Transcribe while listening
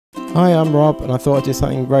Hi, I'm Rob, and I thought I'd do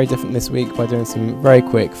something very different this week by doing some very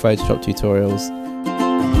quick Photoshop tutorials.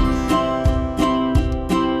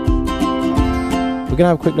 We're going to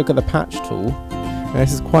have a quick look at the patch tool. Now,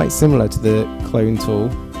 this is quite similar to the clone tool,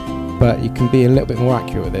 but you can be a little bit more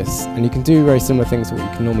accurate with this, and you can do very similar things to what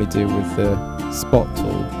you can normally do with the spot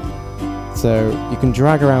tool. So you can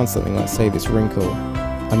drag around something like, say, this wrinkle,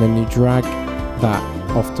 and then you drag that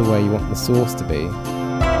off to where you want the source to be.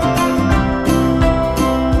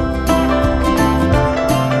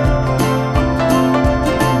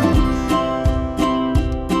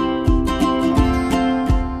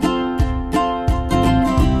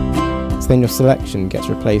 Then your selection gets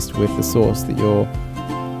replaced with the source that you're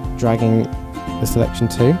dragging the selection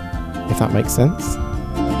to, if that makes sense.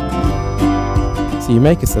 So you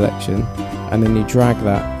make a selection and then you drag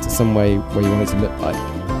that to some way where you want it to look like.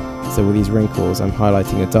 So with these wrinkles, I'm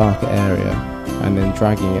highlighting a darker area and then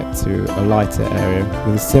dragging it to a lighter area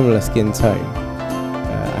with a similar skin tone,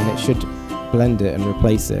 and it should blend it and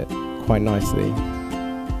replace it quite nicely.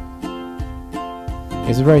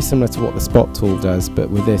 It's very similar to what the spot tool does, but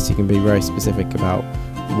with this you can be very specific about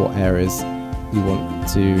what areas you want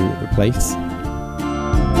to replace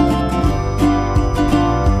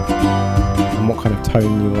and what kind of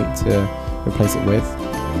tone you want to replace it with.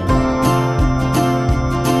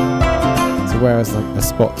 So whereas like a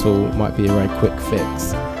spot tool might be a very quick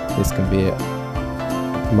fix, this can be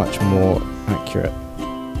much more accurate.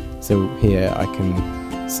 So here I can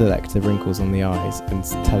select the wrinkles on the eyes and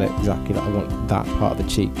tell it exactly that I want that part of the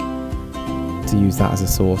cheek to use that as a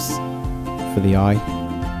source for the eye.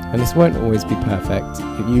 And this won't always be perfect.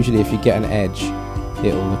 Usually if you get an edge,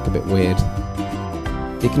 it'll look a bit weird.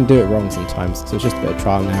 You can do it wrong sometimes, so it's just a bit of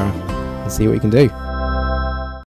trial and error and see what you can do.